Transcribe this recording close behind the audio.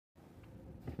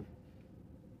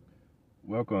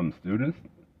Welcome, students.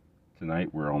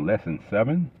 Tonight we're on lesson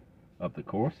 7 of the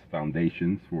course,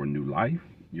 Foundations for a New Life,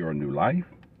 Your New Life.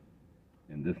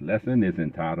 And this lesson is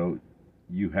entitled,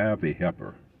 You Have a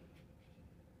Helper.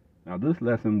 Now, this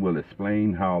lesson will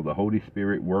explain how the Holy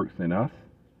Spirit works in us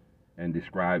and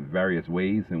describe various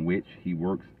ways in which He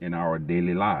works in our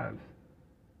daily lives.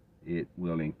 It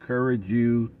will encourage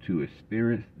you to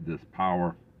experience this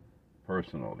power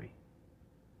personally.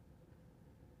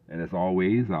 And as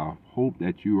always, I hope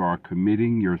that you are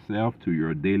committing yourself to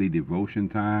your daily devotion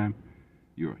time.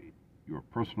 Your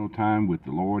personal time with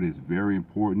the Lord is very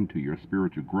important to your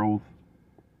spiritual growth,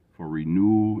 for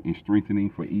renewal and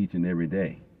strengthening for each and every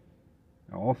day.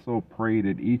 I also pray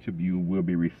that each of you will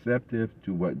be receptive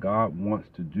to what God wants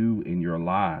to do in your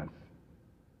lives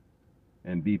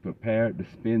and be prepared to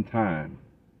spend time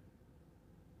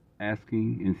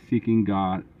asking and seeking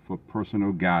God for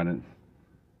personal guidance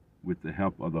with the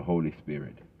help of the Holy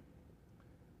Spirit.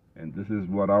 And this is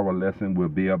what our lesson will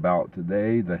be about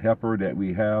today, the helper that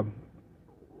we have,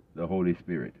 the Holy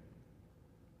Spirit.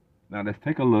 Now let's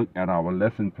take a look at our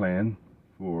lesson plan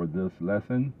for this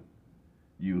lesson.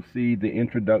 You'll see the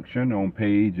introduction on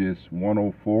pages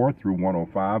 104 through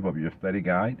 105 of your study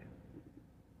guide.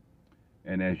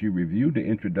 And as you review the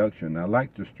introduction, I'd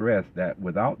like to stress that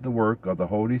without the work of the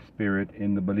Holy Spirit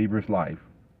in the believer's life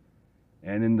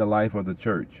and in the life of the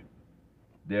church,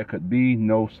 there could be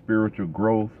no spiritual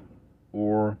growth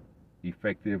or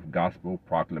effective gospel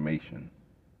proclamation.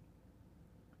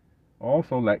 I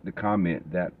also like to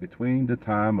comment that between the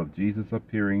time of Jesus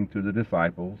appearing to the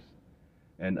disciples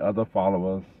and other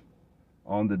followers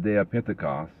on the day of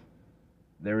Pentecost,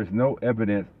 there is no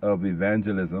evidence of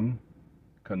evangelism,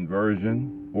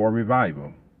 conversion, or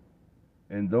revival.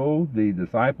 And though the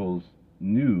disciples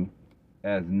knew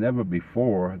as never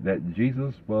before that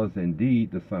Jesus was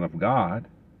indeed the Son of God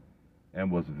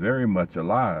and was very much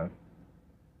alive,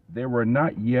 they were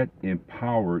not yet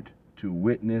empowered to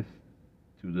witness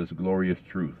to this glorious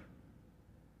truth.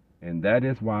 And that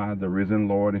is why the risen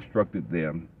Lord instructed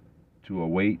them to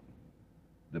await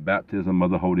the baptism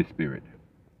of the Holy Spirit.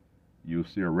 You'll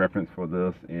see a reference for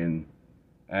this in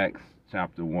Acts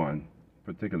chapter 1,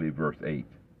 particularly verse 8.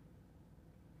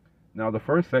 Now, the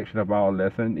first section of our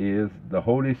lesson is the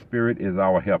Holy Spirit is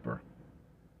our helper.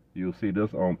 You'll see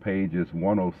this on pages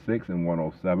 106 and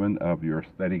 107 of your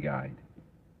study guide.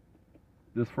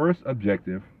 This first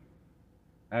objective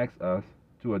asks us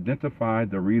to identify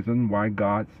the reason why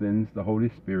God sends the Holy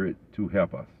Spirit to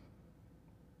help us.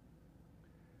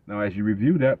 Now, as you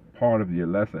review that part of your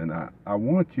lesson, I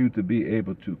want you to be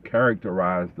able to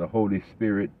characterize the Holy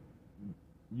Spirit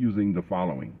using the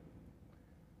following.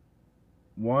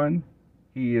 1,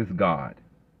 He is God.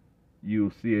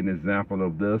 You'll see an example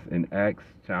of this in Acts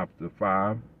chapter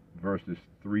 5, verses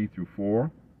 3 through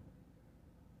 4.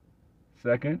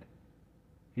 Second,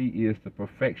 He is the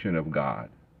perfection of God.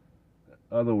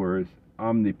 In other words,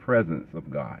 omnipresence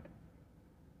of God.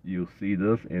 You'll see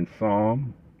this in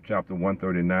Psalm chapter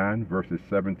 139, verses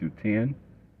 7 through 10,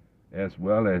 as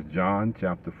well as John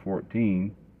chapter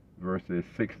 14, verses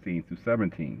 16 through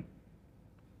 17.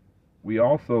 We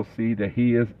also see that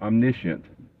He is omniscient.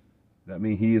 That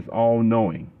means He is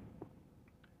all-knowing.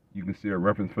 You can see a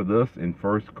reference for this in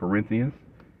 1 Corinthians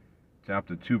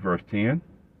chapter 2, verse 10,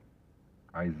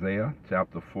 Isaiah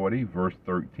chapter 40, verse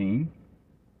 13,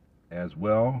 as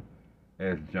well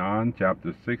as John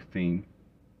chapter 16,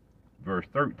 verse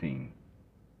 13.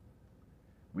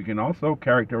 We can also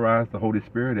characterize the Holy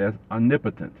Spirit as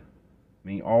omnipotent,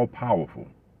 meaning all-powerful.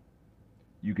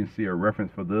 You can see a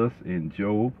reference for this in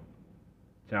Job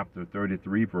chapter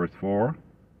 33, verse 4,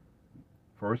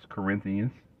 1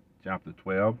 Corinthians chapter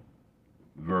 12,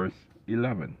 verse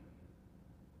 11.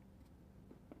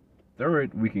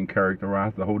 Third, we can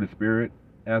characterize the Holy Spirit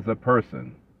as a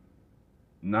person,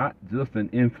 not just an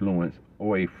influence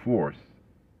or a force,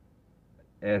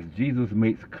 as Jesus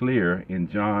makes clear in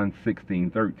John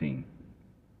 16:13.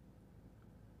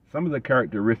 Some of the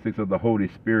characteristics of the Holy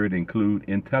Spirit include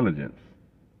intelligence.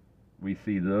 We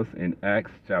see this in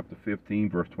Acts chapter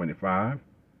 15, verse 25,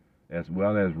 as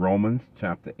well as Romans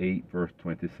chapter 8, verse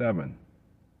 27.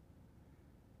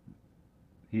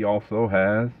 He also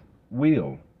has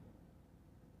will.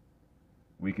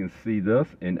 We can see this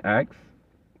in Acts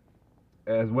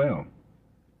as well.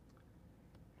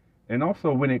 And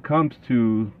also when it comes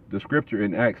to the scripture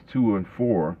in Acts 2 and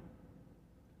 4,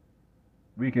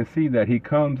 we can see that He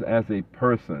comes as a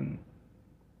person.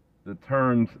 The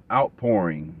terms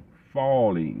outpouring,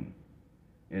 falling,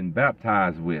 and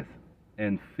baptized with,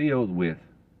 and filled with,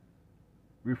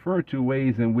 refer to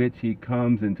ways in which He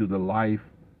comes into the life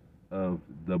of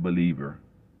the believer.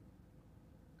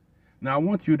 Now I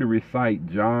want you to recite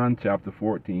John chapter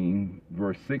 14,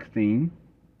 verse 16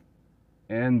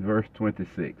 and verse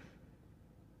 26.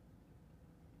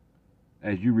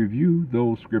 As you review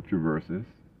those scripture verses,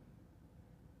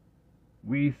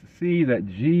 we see that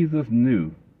Jesus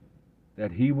knew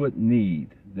that we would need,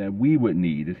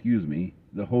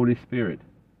 the Holy Spirit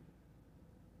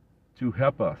to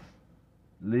help us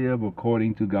live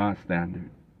according to God's standard.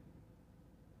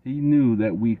 He knew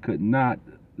that we could not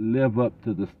live up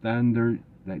to the standard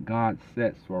that God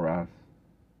sets for us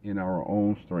in our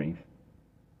own strength.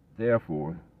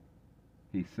 Therefore,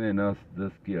 he sent us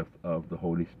this gift of the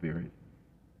Holy Spirit.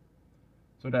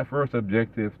 So that first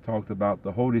objective talked about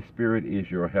the Holy Spirit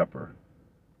is your helper.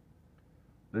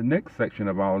 The next section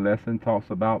of our lesson talks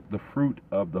about the fruit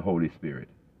of the Holy Spirit.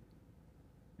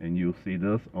 And you'll see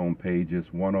this on pages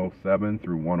 107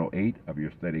 through 108 of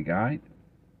your study guide.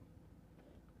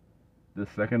 The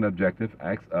second objective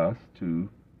asks us to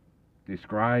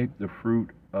describe the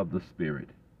fruit of the Spirit.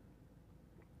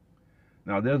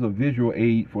 Now, there's a visual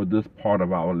aid for this part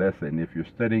of our lesson. If you're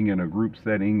studying in a group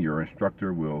setting, your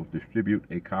instructor will distribute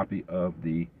a copy of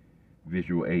the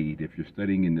visual aid. If you're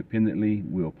studying independently,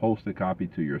 we'll post a copy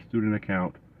to your student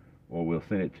account or we'll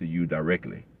send it to you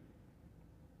directly.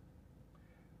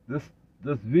 This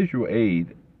visual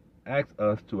aid asks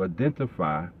us to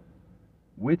identify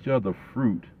which of the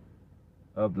fruit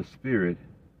of the Spirit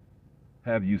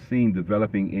have you seen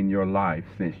developing in your life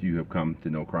since you have come to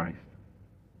know Christ.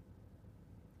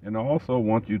 And I also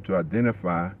want you to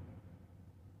identify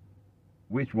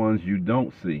which ones you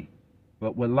don't see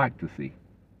but would like to see.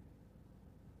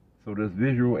 So this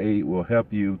visual aid will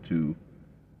help you to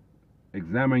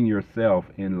examine yourself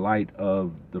in light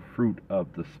of the fruit of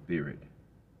the Spirit.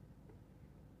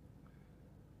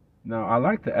 Now, I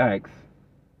like to ask,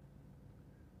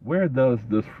 where does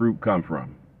this fruit come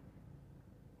from?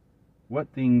 What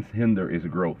things hinder its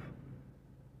growth?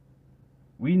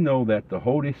 We know that the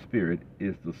Holy Spirit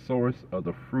is the source of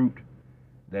the fruit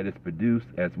that is produced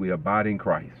as we abide in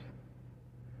Christ.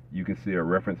 You can see a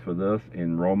reference for this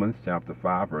in Romans chapter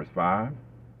 5, verse 5,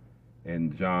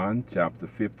 and John chapter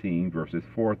 15, verses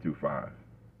 4 through 5.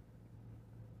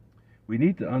 We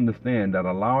need to understand that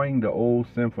allowing the old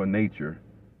sinful nature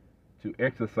to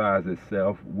exercise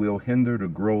itself will hinder the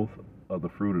growth of the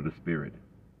fruit of the Spirit.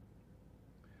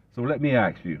 So let me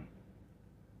ask you,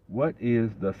 what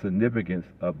is the significance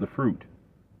of the fruit?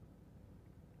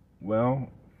 Well,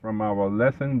 from our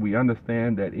lesson, we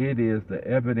understand that it is the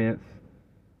evidence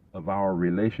of our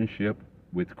relationship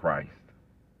with Christ.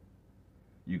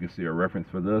 You can see a reference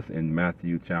for this in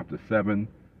Matthew chapter 7,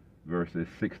 verses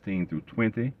 16 through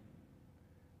 20.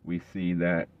 We see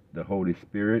that the Holy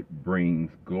Spirit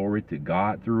brings glory to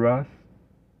God through us.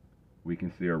 We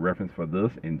can see a reference for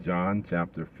this in John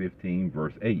chapter 15,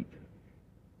 verse 8.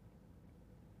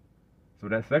 So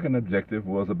that second objective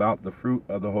was about the fruit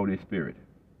of the Holy Spirit.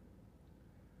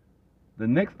 The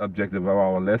next objective of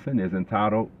our lesson is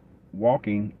entitled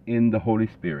Walking in the Holy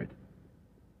Spirit.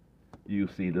 You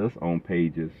see this on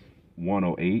pages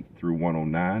 108 through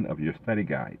 109 of your study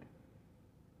guide.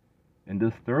 And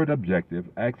this third objective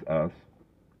asks us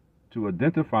to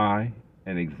identify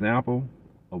an example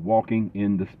of walking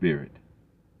in the Spirit.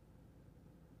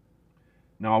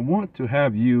 Now I want to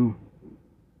have you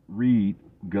read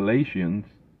Galatians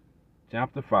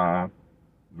chapter 5,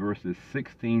 verses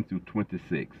 16 through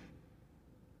 26.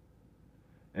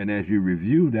 And as you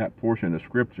review that portion of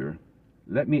Scripture,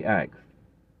 let me ask,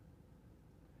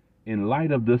 in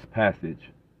light of this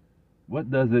passage,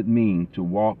 what does it mean to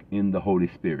walk in the Holy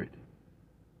Spirit?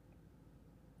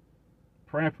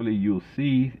 Prayerfully, you'll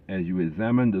see as you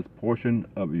examine this portion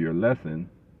of your lesson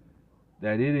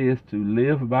that it is to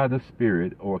live by the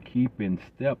Spirit or keep in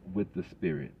step with the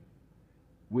Spirit,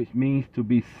 which means to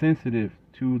be sensitive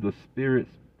to the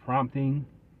Spirit's prompting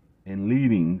and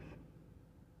leadings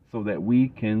so that we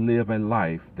can live a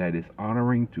life that is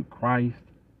honoring to Christ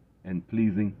and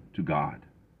pleasing to God.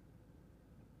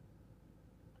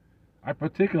 I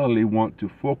particularly want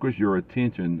to focus your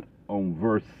attention on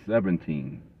verse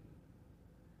 17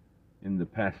 in the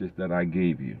passage that I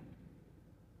gave you.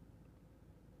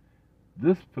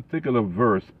 This particular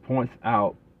verse points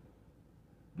out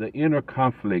the inner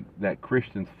conflict that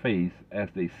Christians face as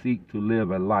they seek to live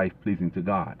a life pleasing to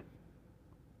God.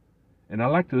 And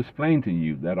I'd like to explain to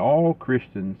you that all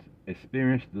Christians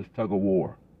experience this tug of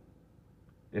war,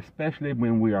 especially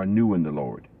when we are new in the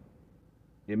Lord.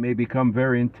 It may become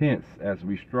very intense as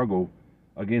we struggle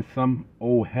against some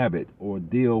old habit or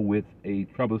deal with a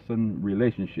troublesome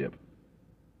relationship.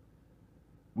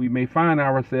 We may find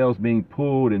ourselves being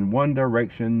pulled in one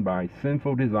direction by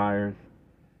sinful desires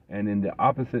and in the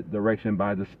opposite direction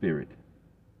by the Spirit.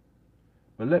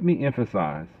 But let me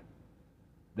emphasize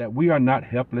that we are not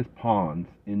helpless pawns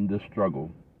in the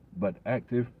struggle, but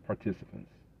active participants.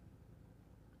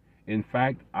 In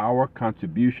fact, our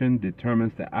contribution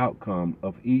determines the outcome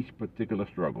of each particular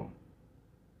struggle.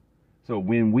 So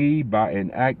when we, by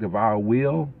an act of our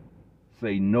will,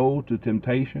 say no to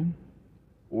temptation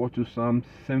or to some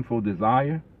sinful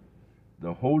desire,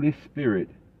 the Holy Spirit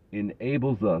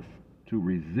enables us to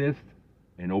resist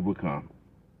and overcome.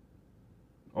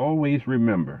 Always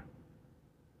remember,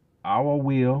 our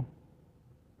will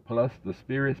plus the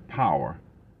Spirit's power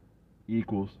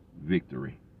equals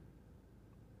victory.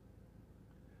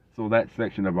 So that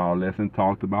section of our lesson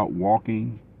talked about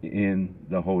walking in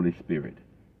the Holy Spirit.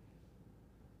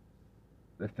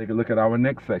 Let's take a look at our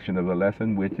next section of the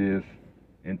lesson, which is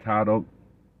entitled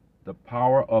The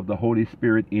Power of the Holy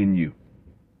Spirit in You.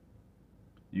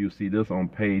 You see this on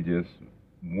pages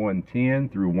 110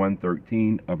 through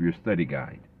 113 of your study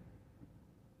guide.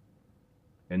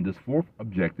 And this fourth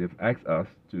objective asks us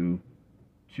to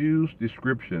choose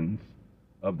descriptions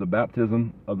of the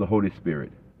baptism of the Holy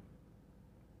Spirit.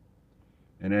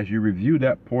 And as you review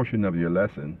that portion of your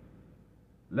lesson,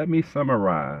 let me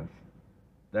summarize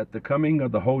that the coming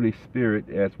of the Holy Spirit,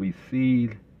 as we see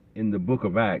in the book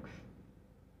of Acts,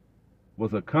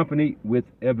 was accompanied with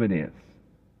evidence.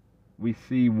 We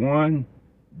see, one,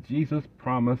 Jesus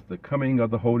promised the coming of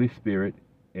the Holy Spirit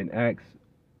in Acts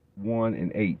 1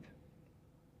 and 8.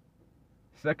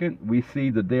 Second, we see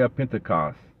the day of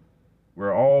Pentecost,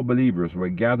 where all believers were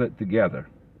gathered together,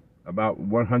 about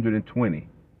 120,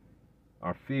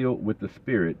 are filled with the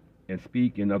Spirit and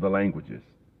speak in other languages.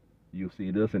 You'll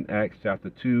see this in Acts chapter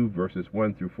 2, verses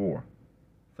 1 through 4.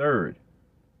 Third,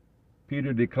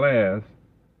 Peter declares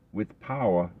with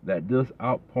power that this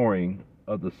outpouring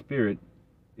of the Spirit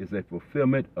is a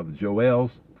fulfillment of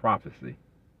Joel's prophecy.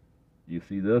 You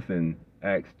see this in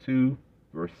Acts 2,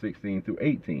 verse 16 through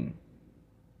 18.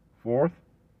 Fourth,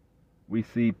 we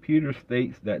see Peter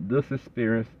states that this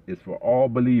experience is for all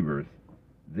believers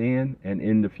then and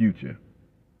in the future.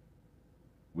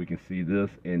 We can see this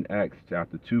in Acts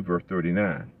chapter 2, verse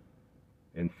 39.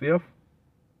 And fifth,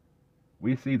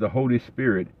 we see the Holy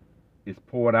Spirit is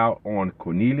poured out on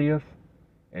Cornelius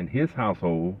and his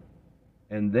household,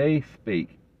 and they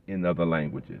spake in other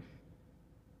languages.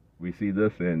 We see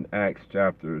this in Acts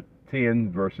chapter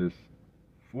 10, verses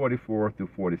 44 through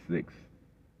 46.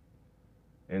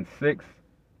 And 6,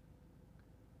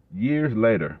 years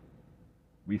later,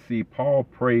 we see Paul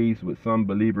prays with some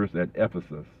believers at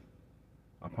Ephesus,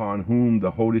 upon whom the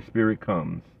Holy Spirit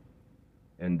comes,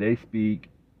 and they speak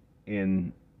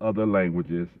in other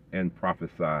languages and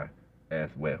prophesy as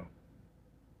well.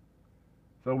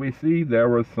 So we see there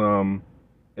were some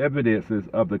evidences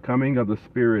of the coming of the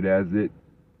Spirit as it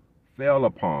fell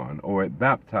upon, or it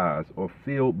baptized, or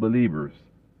filled believers.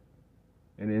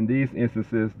 And in these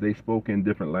instances, they spoke in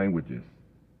different languages.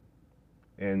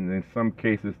 And in some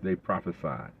cases, they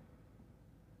prophesied.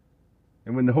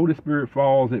 And when the Holy Spirit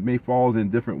falls, it may fall in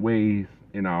different ways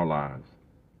in our lives.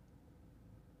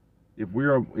 If we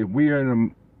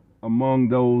are among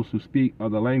those who speak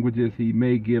other languages, He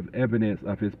may give evidence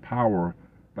of His power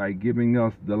by giving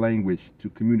us the language to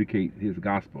communicate His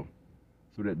gospel,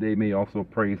 so that they may also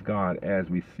praise God, as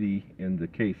we see in the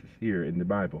cases here in the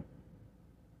Bible.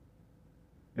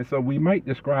 And so we might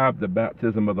describe the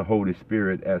baptism of the Holy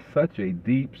Spirit as such a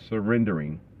deep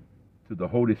surrendering to the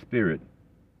Holy Spirit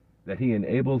that He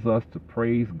enables us to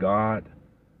praise God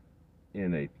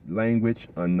in a language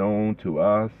unknown to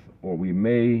us, or we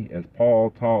may, as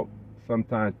Paul taught,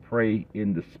 sometimes pray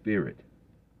in the Spirit.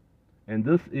 And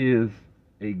this is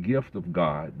a gift of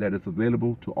God that is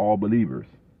available to all believers.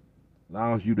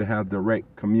 Allows you to have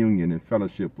direct communion and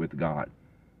fellowship with God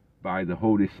by the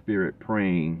Holy Spirit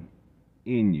praying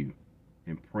in you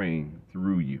and praying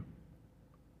through you.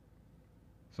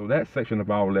 So that section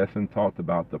of our lesson talked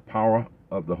about the power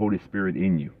of the Holy Spirit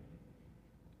in you.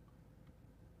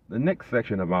 The next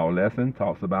section of our lesson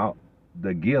talks about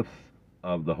the gifts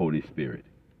of the Holy Spirit.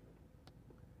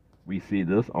 We see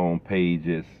this on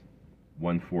pages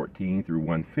 114 through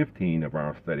 115 of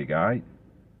our study guide.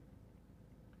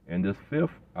 And this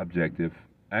fifth objective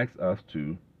asks us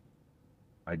to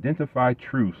identify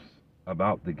truths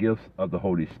about the gifts of the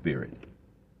Holy Spirit.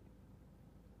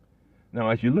 Now,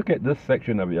 as you look at this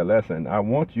section of your lesson, I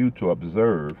want you to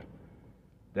observe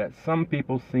that some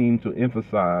people seem to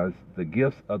emphasize the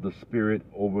gifts of the Spirit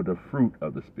over the fruit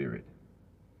of the Spirit.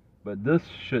 But this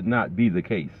should not be the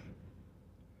case.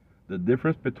 The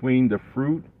difference between the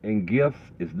fruit and gifts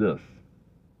is this.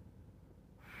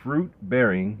 Fruit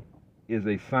bearing is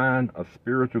a sign of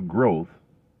spiritual growth,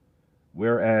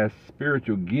 whereas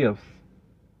spiritual gifts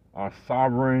are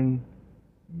sovereign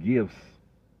gifts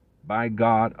by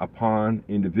God upon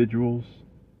individuals,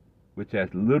 which has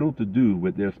little to do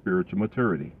with their spiritual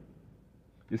maturity.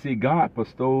 You see, God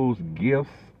bestows gifts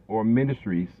or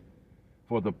ministries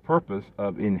for the purpose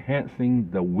of enhancing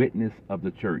the witness of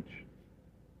the church.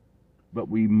 But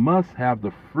we must have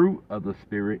the fruit of the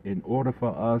Spirit in order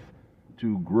for us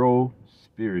to grow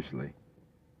spiritually,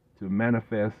 to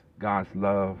manifest God's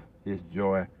love, His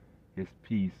joy, His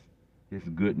peace, His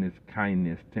goodness,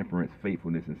 kindness, temperance,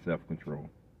 faithfulness, and self-control.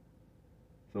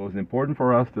 So it's important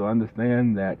for us to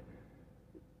understand that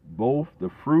both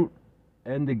the fruit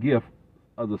and the gift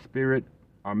of the Spirit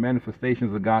are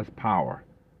manifestations of God's power.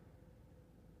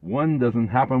 One doesn't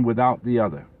happen without the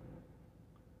other.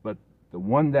 But the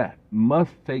one that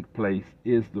must take place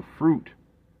is the fruit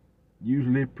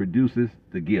usually produces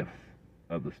the gifts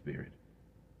of the Spirit.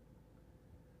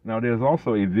 Now there's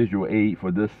also a visual aid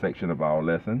for this section of our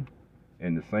lesson,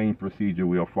 and the same procedure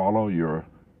we'll follow. Your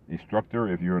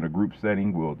instructor, if you're in a group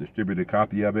setting, will distribute a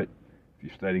copy of it. If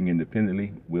you're studying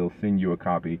independently, we'll send you a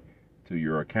copy to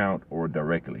your account or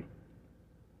directly.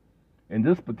 In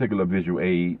this particular visual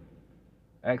aid,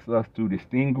 asks us to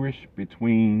distinguish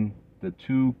between the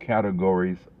two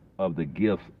categories of the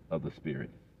gifts of the Spirit.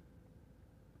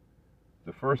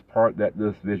 The first part that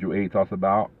this visual aid talks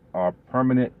about are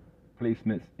permanent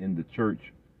placements in the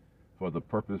church for the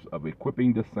purpose of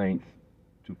equipping the saints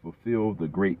to fulfill the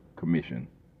Great Commission.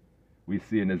 We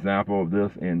see an example of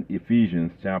this in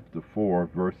Ephesians chapter 4,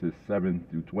 verses 7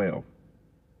 through 12.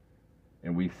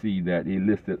 And we see that he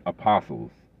listed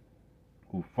apostles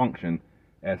who function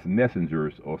as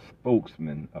messengers or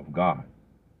spokesmen of God.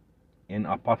 In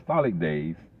apostolic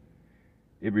days,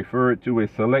 it referred to a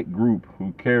select group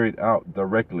who carried out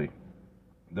directly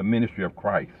the ministry of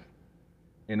Christ.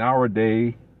 In our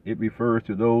day, it refers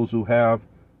to those who have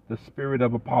the spirit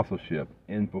of apostleship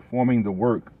in performing the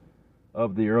work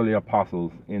of the early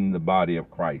apostles in the body of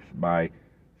Christ by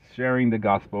sharing the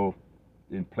gospel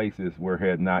in places where it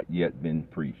had not yet been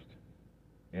preached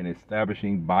and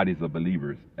establishing bodies of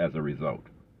believers as a result.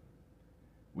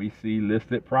 We see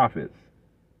listed prophets,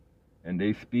 and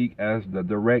they speak as the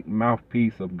direct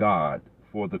mouthpiece of God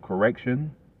for the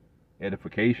correction,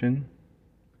 edification,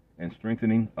 and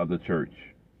strengthening of the church,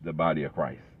 the body of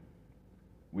Christ.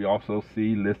 We also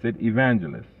see listed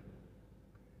evangelists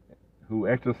who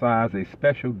exercise a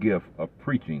special gift of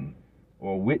preaching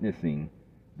or witnessing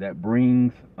that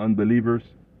brings unbelievers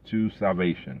to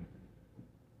salvation.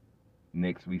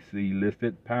 Next, we see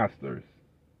listed pastors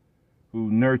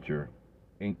who nurture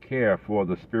and care for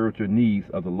the spiritual needs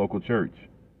of the local church.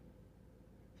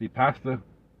 See, pastor,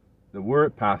 the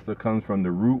word pastor comes from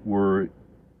the root word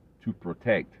to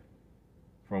protect,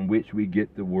 from which we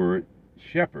get the word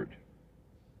shepherd.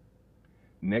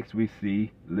 Next, we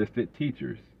see listed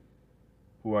teachers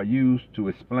who are used to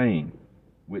explain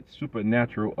with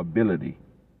supernatural ability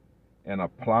and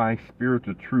apply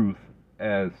spiritual truth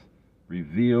as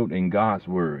revealed in God's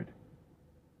Word.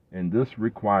 And this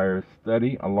requires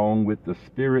study along with the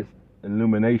Spirit's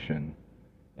illumination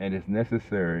and is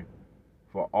necessary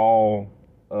for all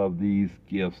of these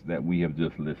gifts that we have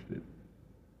just listed.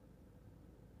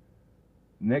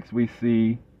 Next, we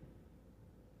see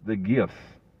the gifts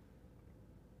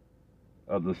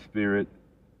of the Spirit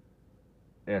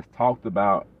as talked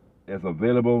about as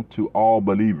available to all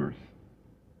believers.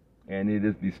 And it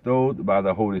is bestowed by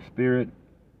the Holy Spirit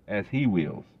as He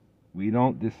wills. We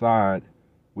don't decide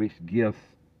which gifts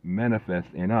manifest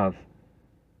in us.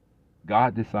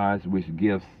 God decides which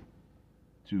gifts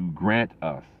to grant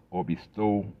us or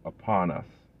bestow upon us.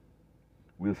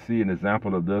 We'll see an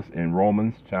example of this in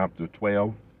Romans chapter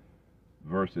 12,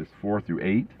 verses 4 through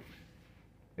 8,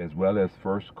 as well as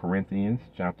 1 Corinthians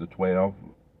chapter 12,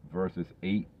 verses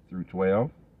 8 through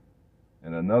 12.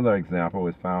 And another example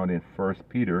is found in 1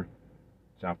 Peter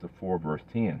chapter 4, verse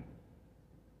 10.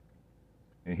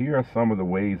 And here are some of the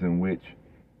ways in which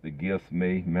the gifts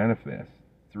may manifest: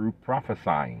 through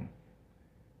prophesying,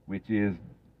 which is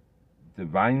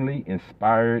divinely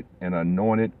inspired and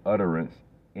anointed utterance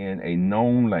in a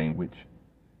known language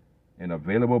and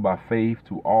available by faith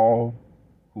to all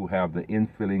who have the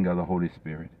infilling of the Holy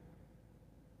Spirit.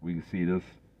 We can see this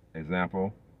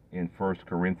example in 1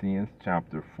 Corinthians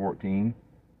chapter 14,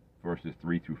 verses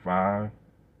 3 through 5,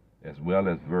 as well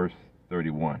as verse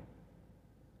 31.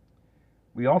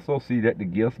 We also see that the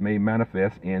gifts may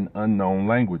manifest in unknown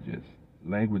languages,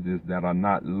 languages that are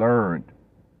not learned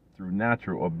through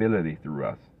natural ability through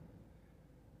us.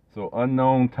 So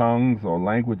unknown tongues or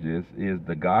languages is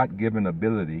the God-given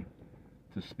ability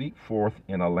to speak forth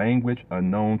in a language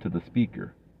unknown to the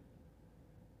speaker.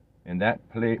 And that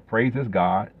praises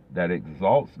God, that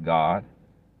exalts God,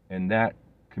 and that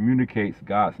communicates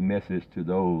God's message to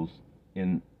those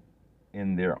in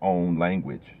their own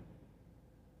language.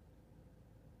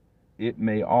 It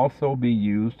may also be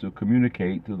used to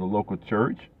communicate to the local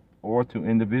church or to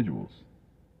individuals.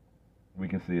 We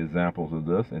can see examples of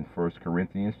this in 1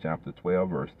 Corinthians chapter 12,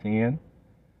 verse 10,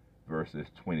 verses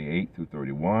 28 through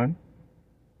 31.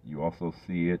 You also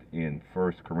see it in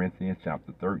 1 Corinthians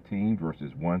chapter 13,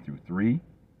 verses 1 through 3.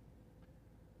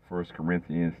 1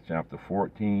 Corinthians chapter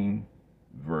 14,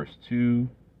 verse 2.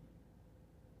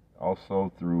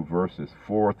 Also through verses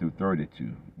 4 through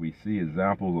 32. We see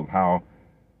examples of how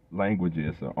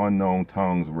languages or unknown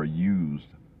tongues were used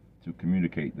to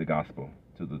communicate the gospel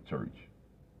to the church.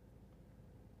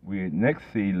 We next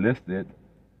see listed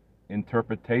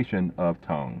interpretation of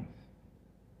tongues,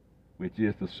 which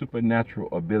is the supernatural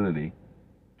ability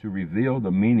to reveal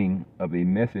the meaning of a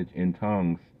message in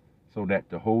tongues so that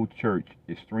the whole church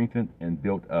is strengthened and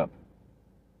built up.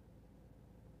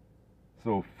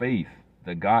 So faith,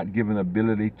 the God-given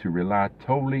ability to rely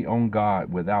totally on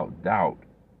God without doubt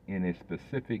in a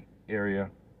specific area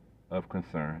of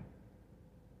concern.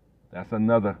 That's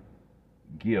another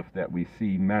gift that we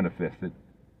see manifested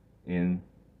in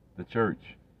the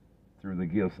church through the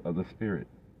gifts of the Spirit.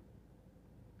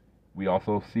 We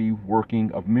also see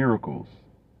working of miracles,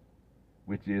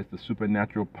 which is the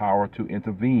supernatural power to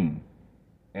intervene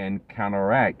and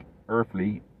counteract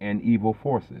earthly and evil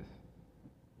forces.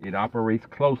 It operates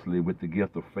closely with the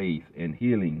gift of faith and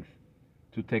healings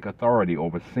to take authority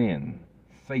over sin,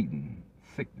 Satan,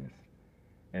 sickness,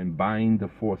 and bind the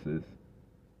forces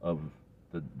of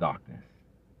the darkness.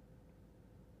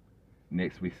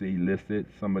 Next, we see listed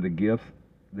some of the gifts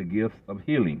of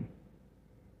healing,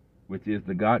 which is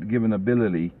the God-given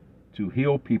ability to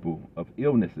heal people of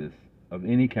illnesses of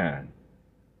any kind,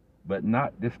 but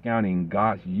not discounting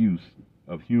God's use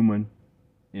of human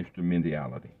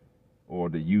instrumentality or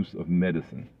the use of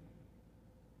medicine.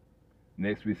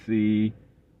 Next, we see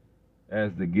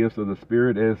as the gifts of the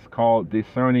Spirit is called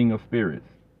discerning of spirits,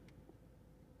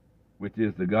 which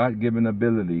is the God-given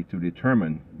ability to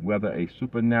determine whether a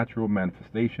supernatural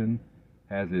manifestation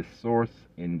has its source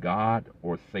in God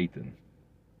or Satan.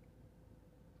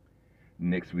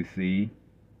 Next, we see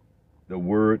the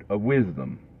word of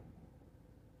wisdom,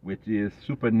 which is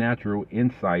supernatural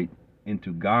insight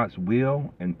into God's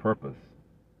will and purpose,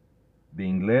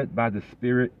 being led by the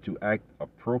Spirit to act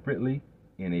appropriately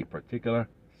in a particular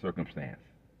circumstance.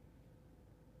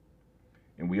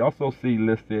 And we also see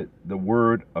listed the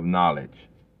word of knowledge,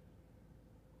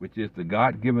 which is the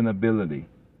God-given ability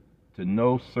to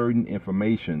know certain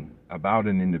information about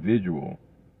an individual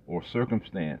or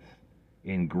circumstance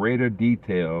in greater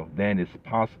detail than is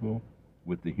possible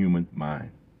with the human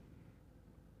mind.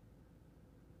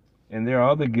 And there are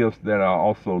other gifts that are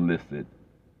also listed.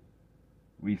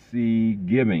 We see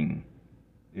giving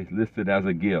is listed as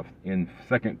a gift in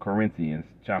 2 Corinthians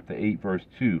chapter 8, verse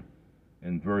 2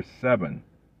 and verse 7.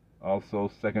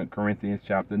 Also 2 Corinthians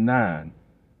chapter 9,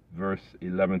 verse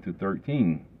 11 to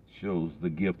 13 shows the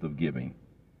gift of giving.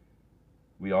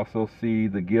 We also see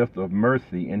the gift of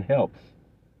mercy and helps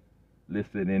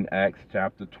listed in Acts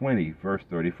chapter 20, verse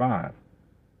 35.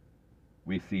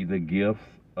 We see the gifts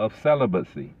of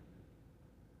celibacy.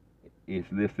 It's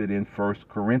listed in 1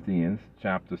 Corinthians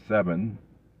chapter 7,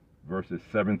 verses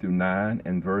 7 through 9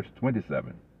 and verse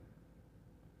 27.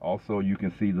 Also, you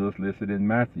can see this listed in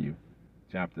Matthew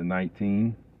chapter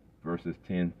 19, verses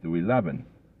 10 through 11.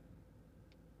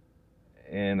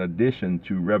 In addition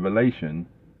to Revelation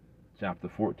chapter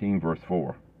 14, verse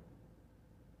 4.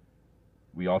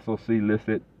 We also see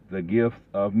listed the gift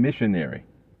of missionary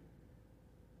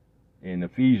in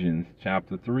Ephesians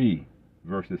chapter 3,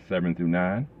 verses 7 through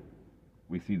 9.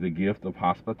 We see the gift of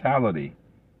hospitality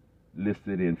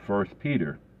listed in 1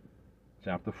 Peter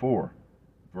chapter 4,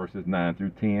 verses 9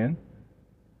 through 10,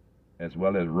 as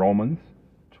well as Romans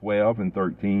 12 and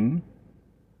 13.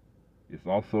 It's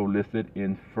also listed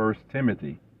in 1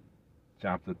 Timothy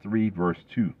chapter 3, verse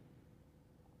 2.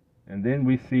 And then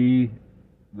we see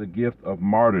the gift of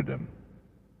martyrdom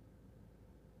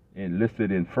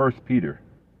listed in 1 Peter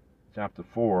chapter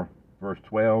 4, verse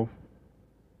 12,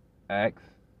 Acts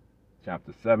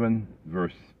chapter 7,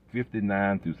 verse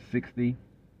 59 through 60,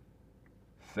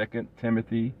 2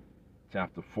 Timothy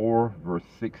chapter 4, verse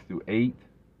 6 through 8,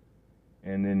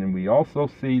 and then we also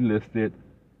see listed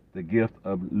the gift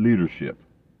of leadership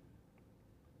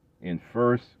in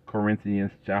 1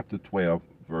 Corinthians chapter 12,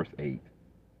 verse 8.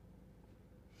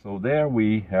 So there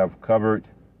we have covered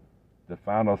the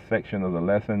final section of the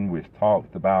lesson, which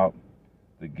talked about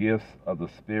the gifts of the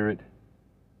Spirit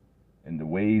and the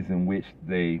ways in which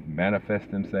they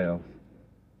manifest themselves.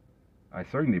 I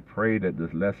certainly pray that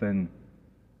this lesson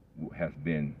has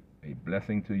been a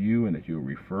blessing to you and that you'll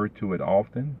refer to it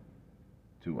often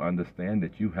to understand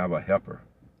that you have a helper.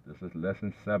 This is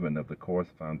lesson 7 of the course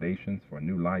Foundations for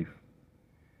New Life.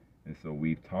 And so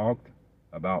we've talked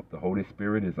about the Holy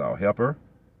Spirit as our helper,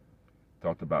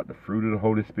 talked about the fruit of the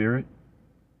Holy Spirit,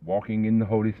 walking in the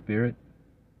Holy Spirit,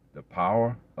 the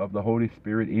power of the Holy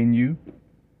Spirit in you,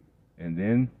 and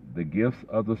then the gifts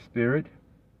of the Spirit.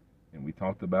 And we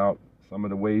talked about some of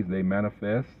the ways they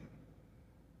manifest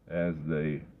as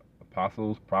the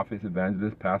apostles, prophets,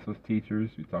 evangelists, pastors, teachers.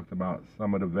 We talked about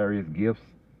some of the various gifts: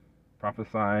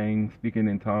 prophesying, speaking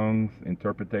in tongues,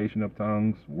 interpretation of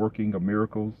tongues, working of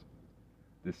miracles,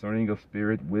 discerning of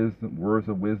spirit, wisdom, words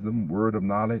of wisdom, word of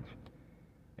knowledge,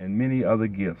 and many other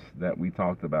gifts that we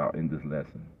talked about in this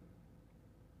lesson.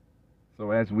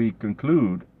 So as we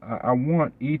conclude, I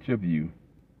want each of you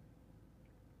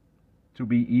to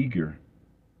be eager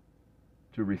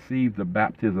to receive the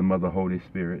baptism of the Holy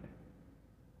Spirit.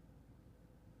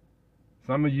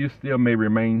 Some of you still may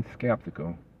remain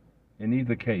skeptical. In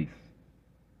either case,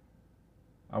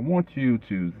 I want you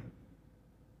to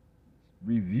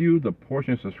review the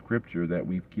portions of Scripture that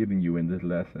we've given you in this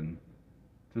lesson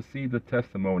to see the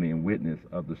testimony and witness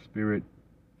of the Spirit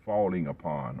falling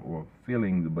upon or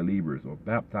filling the believers or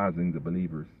baptizing the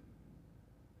believers.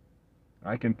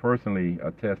 I can personally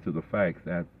attest to the fact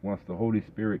that once the Holy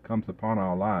Spirit comes upon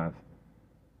our lives,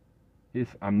 His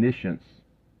omniscience,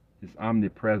 His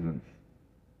omnipresence,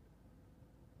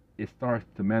 it starts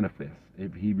to manifest.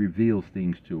 He reveals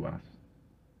things to us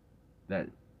that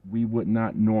we would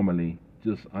not normally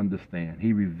just understand.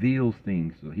 He reveals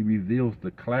things. So He reveals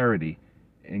the clarity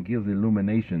and gives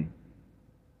illumination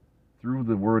through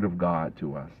the Word of God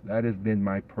to us. That has been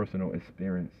my personal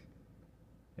experience.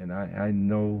 And I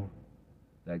know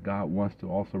that God wants to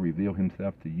also reveal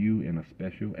Himself to you in a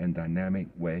special and dynamic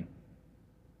way.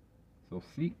 So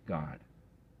seek God.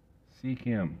 Seek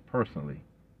Him personally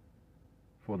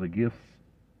for the gifts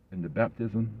and the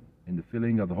baptism and the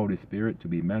filling of the Holy Spirit to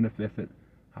be manifested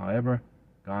however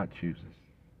God chooses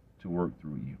to work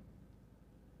through you.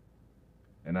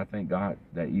 And I thank God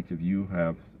that each of you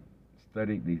have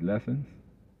studied these lessons,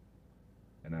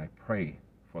 and I pray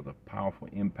for the powerful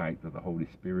impact of the Holy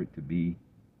Spirit to be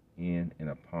in and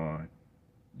upon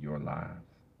your lives.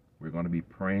 We're going to be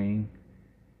praying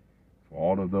for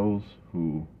all of those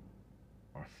who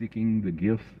are seeking the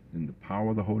gifts and the power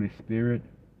of the Holy Spirit,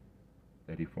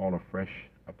 that He fall afresh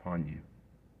upon you,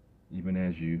 even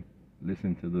as you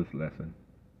listen to this lesson,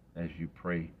 as you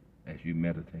pray, as you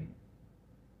meditate.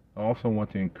 I also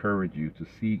want to encourage you to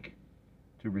seek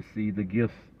to receive the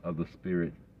gifts of the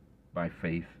Spirit by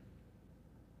faith,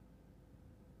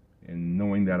 and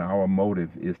knowing that our motive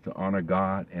is to honor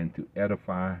God and to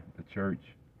edify the church.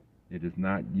 It is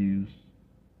not used,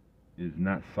 it is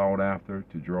not sought after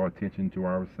to draw attention to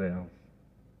ourselves.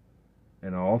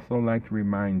 And I also like to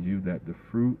remind you that the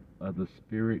fruit of the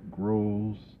Spirit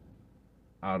grows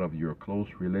out of your close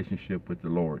relationship with the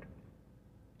Lord.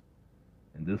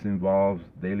 And this involves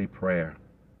daily prayer,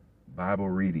 Bible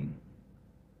reading,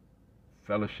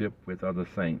 fellowship with other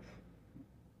saints,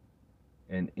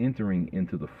 and entering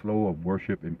into the flow of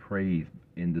worship and praise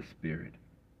in the Spirit.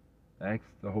 Ask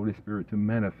the Holy Spirit to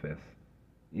manifest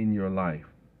in your life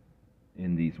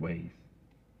in these ways.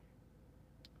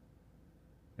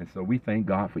 And so we thank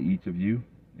God for each of you,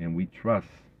 and we trust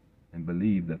and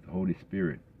believe that the Holy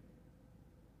Spirit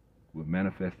will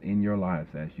manifest in your lives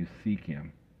as you seek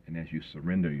Him and as you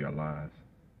surrender your lives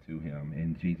to Him.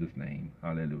 In Jesus' name,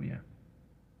 hallelujah.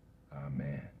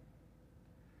 Amen.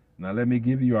 Now let me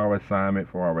give you our assignment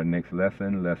for our next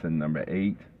lesson, lesson number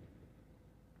 8,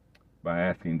 by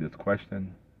asking this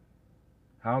question: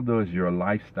 how does your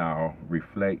lifestyle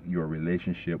reflect your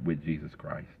relationship with Jesus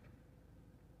Christ?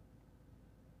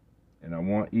 And I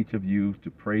want each of you to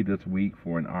pray this week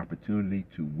for an opportunity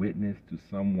to witness to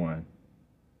someone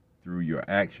through your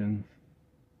actions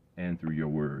and through your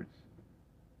words.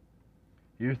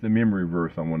 Here's the memory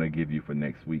verse I want to give you for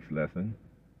next week's lesson.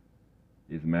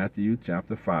 It's Matthew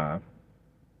chapter 5,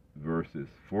 verses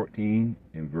 14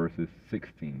 and verses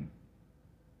 16,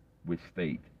 which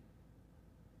state,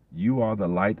 "You are the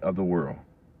light of the world.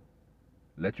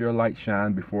 Let your light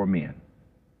shine before men,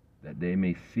 that they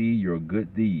may see your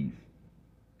good deeds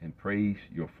and praise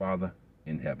your Father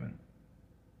in heaven."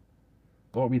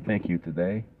 Lord, we thank you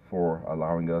today for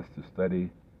allowing us to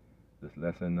study this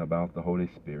lesson about the Holy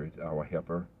Spirit, our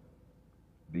helper.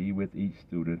 Be with each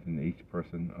student and each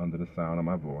person under the sound of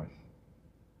my voice.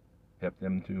 Help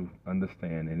them to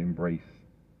understand and embrace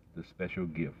the special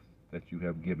gifts that you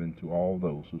have given to all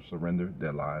those who surrender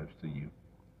their lives to you.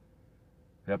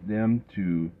 Help them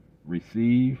to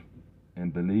receive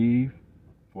and believe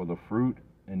for the fruit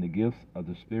and the gifts of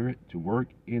the Spirit to work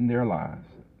in their lives,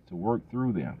 to work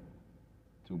through them,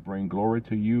 to bring glory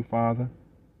to you, Father,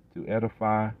 to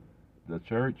edify the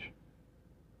church,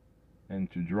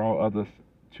 and to draw others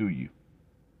to you.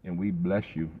 And we bless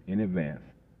you in advance,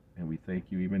 and we thank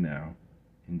you even now.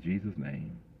 In Jesus'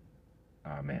 name,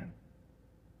 amen.